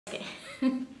Okay.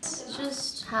 It's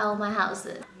just how my house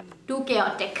is. Too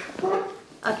chaotic.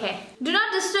 Okay. Do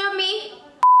not disturb me.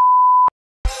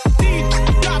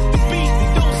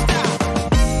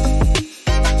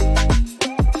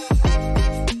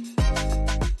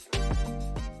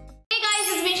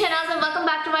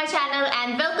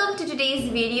 And welcome to today's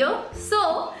video.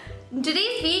 So in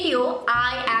today's video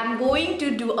I am going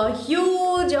to do a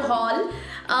huge haul.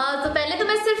 तो पहले तो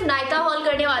मैं सिर्फ Nykaa hall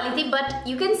करने वाली थी, but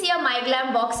you can see a my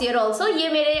glam box here also. ये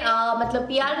मेरे मतलब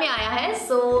PR में आया है.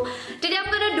 So today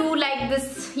I'm gonna do like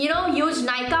this, you know, huge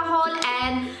Nykaa haul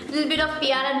and little bit of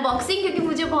PR unboxing, क्योंकि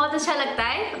मुझे बहुत अच्छा लगता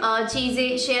है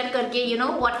चीजें शेयर करके, you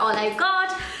know what all I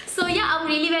got. So yeah, I'm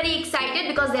really very excited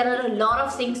because there are a lot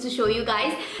of things to show you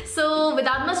guys. So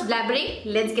without much blabbering,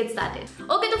 let's get started.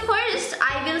 Okay, so first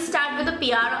I will start with the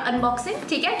PR unboxing,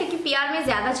 ठीक है? क्योंकि PR में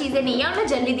ज़्यादा चीजें नहीं है और मैं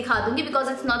जल्दी दिखा दूँगी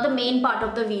because it's not the main part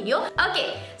of the video. Okay,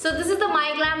 so this is the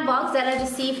My Glam box that I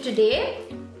received today.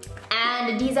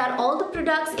 And these are all the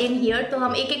products in here. तो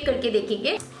हम एक-एक करके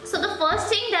देखेंगे. So the first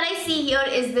thing that I see here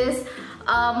is this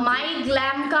My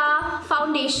Glam का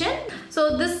foundation.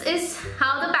 So this is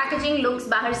how the packaging looks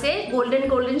बाहर से,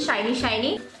 golden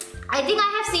shiny. I think I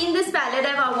have seen this palette.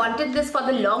 I've wanted this for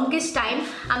the longest time.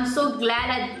 I'm so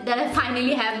glad that I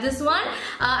finally have this one.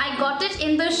 I got it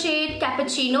in the shade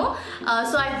Cappuccino.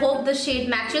 So I hope the shade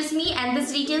matches me. And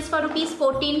this retails for rupees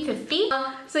 1450.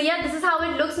 So yeah, this is how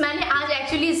it looks. मैंने आज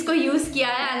actually इसको use किया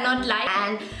है. I'll not lie.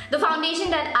 And the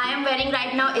foundation that I am wearing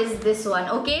right now is this one.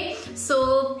 Okay.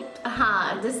 So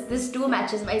हाँ, this too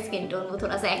matches my skin tone. वो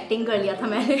थोड़ा सा acting कर लिया था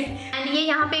मैंने. And ये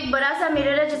यहाँ पे एक बड़ा सा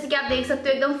mirror है, जैसे कि आप देख सकते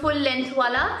हो, एकदम full length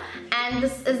वाला. And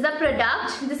this is the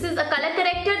product. This is a color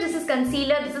corrector. This is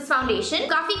concealer. This is foundation.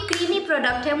 काफी creamy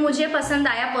product है, मुझे पसंद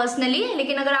आया personally.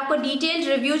 लेकिन अगर आपको detailed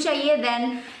review चाहिए,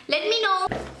 then let me know.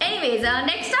 Anyways,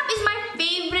 next up is my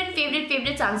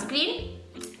favorite sunscreen.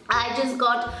 I just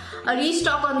got a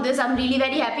restock on this. I'm really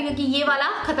very happy क्योंकि ये वाला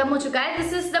खत्म हो चुका है.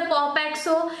 This is the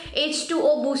Pop-Exo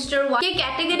H2O Booster one. ये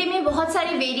category में बहुत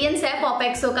सारे variants है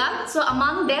Pop-Exo का. So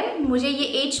among them मुझे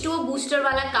ये H2O Booster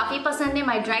वाला काफी पसंद है.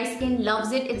 My dry skin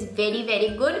loves it. It's very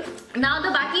good. Now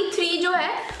the बाकी 3 जो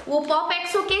है वो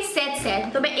Pop-Exo के sets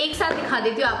है. तो मैं एक साथ दिखा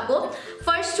देती हूँ आपको.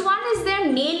 First one is their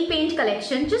nail paint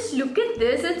collection. Just look at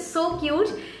this. It's so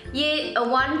cute. ये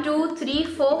 1 2 3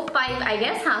 4 5 I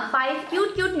guess, हाँ 5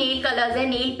 cute nail colors है,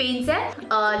 nail paints है.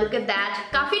 Look at that.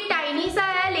 काफी tiny सा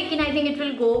है, लेकिन I think it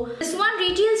will go. This one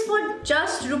retails for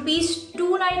just rupees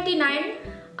 299.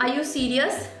 Are you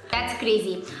serious? That's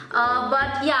crazy.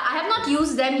 But yeah, I have not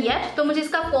used them yet. तो मुझे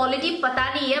इसका quality पता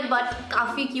नहीं है, but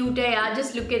काफी cute है यार.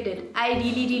 Just look at it. I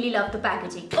really love the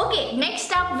packaging. Okay,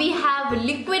 next up we have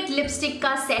liquid lipstick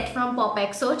का set from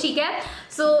Pop-Exo, ठीक है?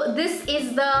 So this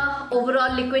is the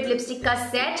overall liquid lipstick का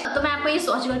set. तो मैं आपको ये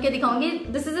swatch करके दिखाऊंगी.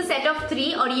 This is a set of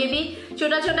 3 और ये भी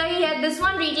छोटा ही है. This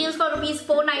one retails for rupees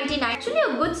 499. Actually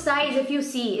a good size if you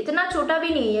see. इतना छोटा भी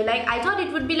नहीं है. Like I thought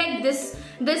it would be like this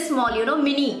small, you know,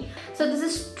 mini. So this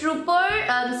is Trooper,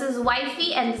 this is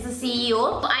Wifey, and this is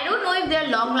CEO. So I don't know if they are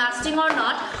long lasting or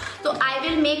not. So I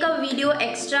will make a video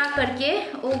extra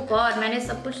करके. Oh God, मैंने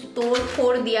सब कुछ तोड़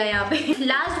फोड़ दिया यहाँ पे.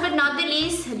 Last but not the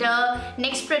least, the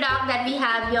next product that we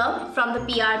have here from the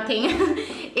PR thing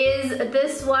is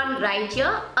this one right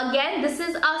here. Again, this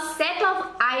is a set of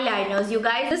eyeliners, you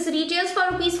guys. This retails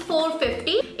for rupees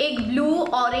 450. एक blue,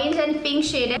 orange, and pink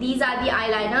shade. These are the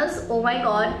eyeliners. Oh my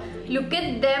God. Look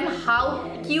at them, how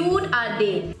cute are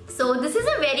they? So this is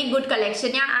a very good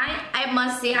collection. Yeah, I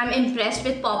must say I'm impressed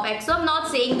with Pop-Exo. I'm not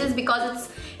saying this because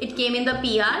it came in the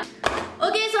PR.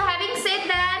 Okay, so having said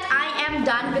that, I am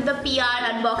done with the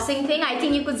PR unboxing thing. I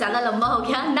think ये कुछ ज़्यादा लंबा हो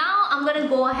गया. Now I'm gonna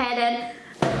go ahead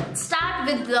and start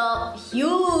with the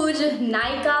huge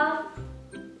Nykaa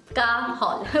का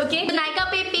haul. Okay, तो Nykaa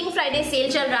पे Pink Friday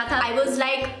sale चल रहा था. I was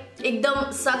like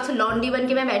एकदम सख्त लॉन्डी बन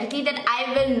के मैं बैठी थी that I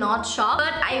will not shop,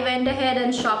 but I went ahead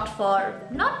and shopped for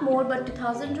not more but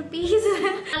 2000 rupees.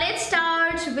 Let's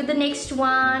start with the next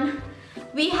one.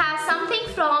 We have something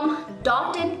from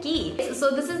Dot & Key.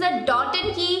 So this is the Dot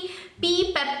 & Key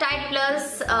P Peptide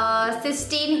Plus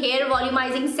Cysteine Hair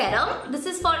Volumizing Serum. This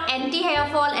is for anti-hair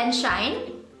fall and shine.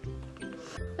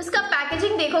 इसका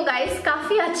packaging देखो guys,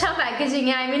 काफी अच्छा packaging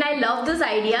है. I mean I love this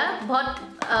idea. बहुत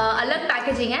अलग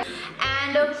packaging है.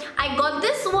 And I got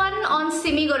this one on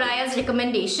Simi Goraya's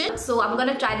recommendation. So I'm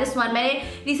gonna try this one.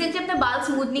 मैंने recently अपने बाल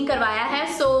स्मूथनिंग करवाया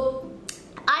है. So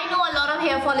I know a lot of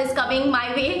hair fall is coming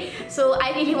my way. So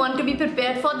I really want to be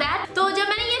prepared for that. तो जब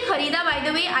मैंने ये खरीदा, by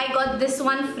the way, I got this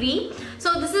one free.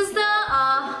 So this is the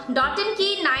Dot &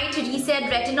 Key Night Reset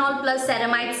Retinol Plus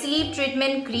Ceramide Sleep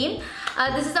Treatment Cream.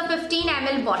 This is a 15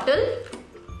 ml bottle.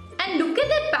 And look at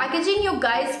that packaging you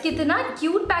guys, कितना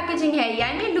cute packaging है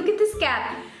यार। मैं look at this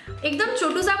cap, एकदम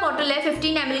छोटू सा bottle है,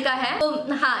 15 ml का है।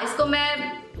 तो हाँ, इसको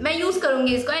मैं यूज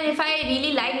करूंगी इसको, and if I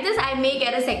really like this I may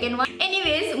get a second one.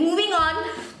 Anyways moving on,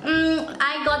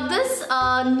 I got this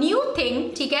new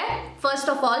thing, ठीक है। First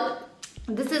of all,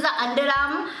 this is a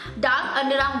dark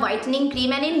underarm whitening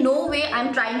cream, and in no way I'm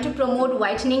trying to promote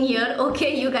whitening here, okay?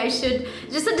 You guys should,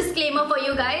 just a disclaimer for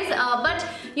you guys, but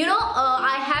you know,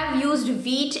 I have used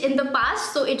wheat in the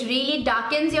past, so it really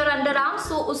darkens your underarm,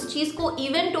 so उस चीज को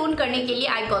even tone करने के लिए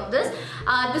I got this.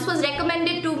 This was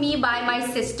recommended to me by my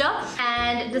sister,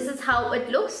 and this is how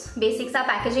it looks. Basic सा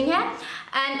packaging है,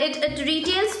 and it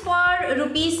retails for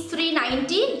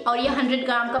 ₹390, और ये 100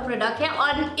 ग्राम का प्रोडक्ट है,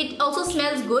 और it also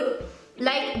smells good.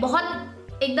 Like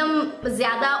बहुत एकदम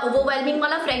ज्यादा ओवरवेलमिंग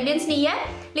वाला फ्रेग्रेंस नहीं है,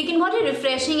 लेकिन बहुत ही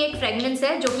रिफ्रेशिंग एक फ्रेग्रेंस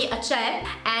है जो कि अच्छा है।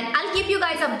 And I keep you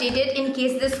guys updated in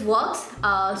case this works,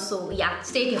 सो या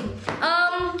stay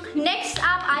tuned. Next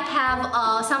up I have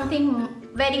something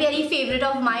very very favourite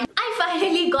of mine. I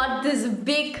finally got this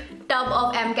big tub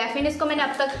of M caffeine. इसको मैंने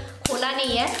अब तक खोला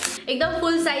नहीं है, एकदम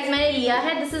full size मैंने लिया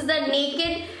है। This is the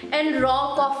naked and raw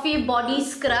coffee body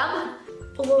scrub.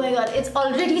 Oh my god, it's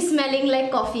already smelling like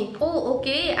coffee. Oh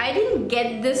okay, I didn't get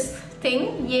this thing.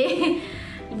 ये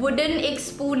wooden एक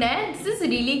spoon है. This is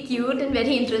really cute and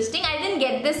very interesting. I didn't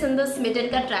get this in the Smitten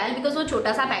का trial because वो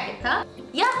छोटा सा packet था.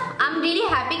 Yeah, I'm really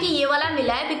happy कि ये वाला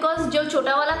मिला है, because जो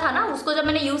छोटा वाला था ना, उसको जब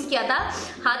मैंने यूज किया था,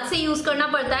 हाथ से यूज करना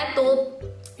पड़ता है, तो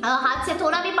हाथ से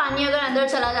थोड़ा भी पानी अगर अंदर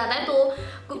चला जाता है तो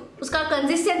उसका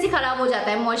कंसिस्टेंसी खराब हो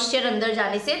जाता है मॉइस्चर अंदर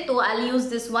जाने से। तो आई यूज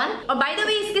दिस वन। और बाय द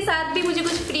वे इसके साथ भी मुझे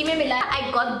कुछ फ्री में मिला है।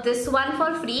 I got this one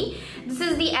for free. This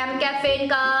is the M caffeine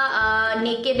का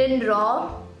naked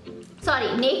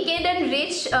and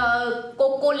rich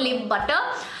cocoa lip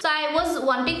butter. So I was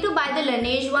wanting to by the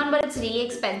Laneige one, but it's really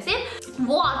expensive.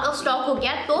 वो out of stock हो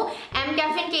गया, तो M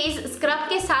caffeine के इस scrub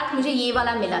के साथ मुझे ये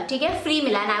वाला मिला, ठीक है, फ्री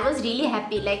मिला, and I was really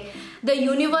happy. Like the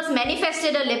universe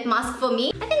manifested a lip mask for me.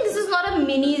 I think this is not a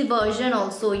mini version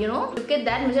also, you know. Look at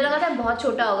that. मुझे लगा था बहुत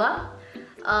छोटा होगा,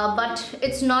 but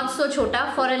it's not so छोटा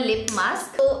for a lip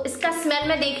mask. तो इसका smell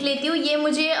मैं देख लेती हूँ। ये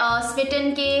मुझे Smitten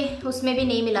के उसमें भी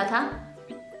नहीं मिला था।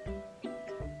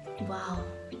 Wow,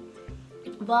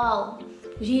 wow,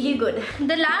 really good.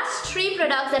 The last 3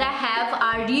 products that I have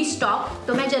are restock.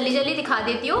 तो मैं जल्दी जल्दी दिखा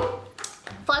देती हूँ।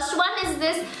 First one is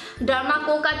this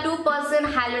Dermaco का 2%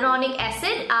 hyaluronic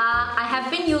acid. I have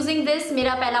been using this.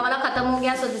 मेरा पहला वाला खत्म हो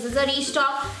गया, so this is a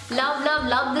restock.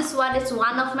 Love this one. It's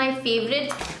one of my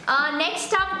favorite.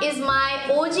 Next up is my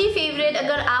OG favorite.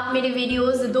 अगर आप मेरे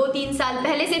videos 2-3 साल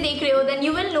पहले से देख रहे हो, then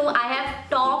you will know I have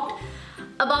talked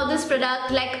about this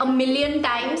product like a million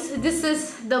times. This is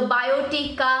the Biotic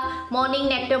का Morning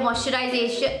Nectar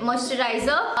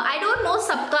Moisturizer. I don't know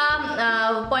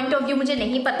सबका point of view मुझे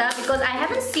नहीं पता, because I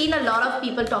haven't seen a lot of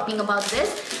people talking about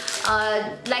this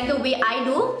like the way I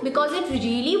do, because it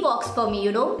really works for me,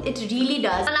 you know, it really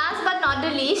does. And last but not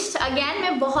the least, again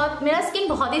मेरा skin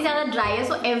बहुत ही ज़्यादा dry है,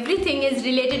 so everything is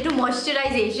related to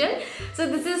moisturization. So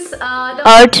this is the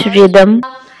Earth Rhythm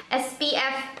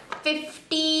SPF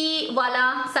 50 वाला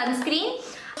sunscreen.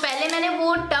 पहले मैंने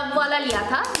वो tub वाला लिया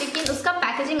था, लेकिन उसका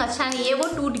पैकेजिंग अच्छा नहीं है, वो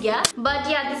टूट गया। बट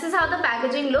या this is how the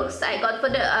packaging looks. I got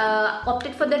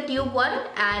opted for the tube one,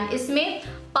 and इसमें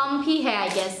पंप ही है आई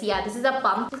गेस। या दिस इज अ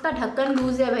पंप। इसका ढक्कन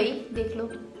लूज है भाई, देख लो,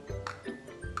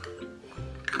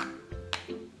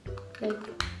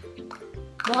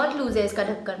 बहुत लूज है इसका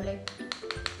ढक्कन।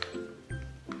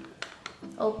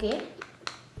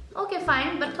 ओके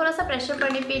फाइन, बट थोड़ा सा प्रेशर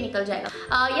पड़ने पे निकल जाएगा।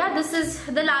 या this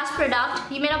is the last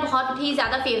product. ये मेरा बहुत ही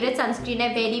ज्यादा फेवरेट सनस्क्रीन है,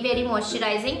 very very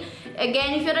moisturising.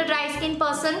 Again if you are a dry skin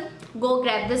person, go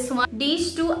grab this one. These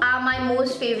two are my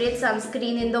most favorite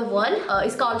sunscreen in the world.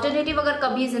 इसका alternative अगर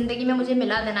कभी जिंदगी में मुझे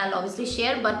मिला, then I'll obviously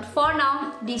share. But for now,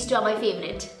 these two are my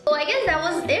favorite. So I guess that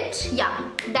was it. Yeah,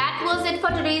 that was it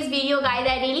for today's video, guys.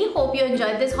 I really hope you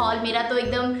enjoyed this haul. मेरा तो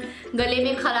एकदम गले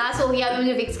में खराश हो गया,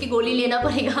 मुझे Vicks की गोली लेना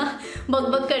पड़ेगा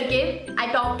बक करके.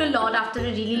 I talked a lot after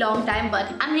a really long time,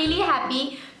 but I'm really happy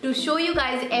to show you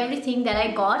guys everything that I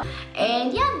got.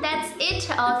 And yeah, that's it.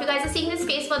 If you guys are seeing this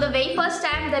face for the very first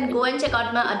time, then go and check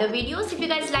out my other videos. If you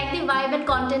guys like the vibe and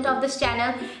content of this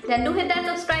channel, then do hit that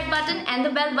subscribe button and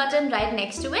the bell button right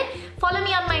next to it. Follow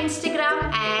me on my Instagram,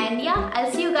 and yeah,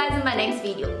 I'll see you guys in my next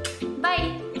video.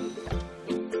 Bye.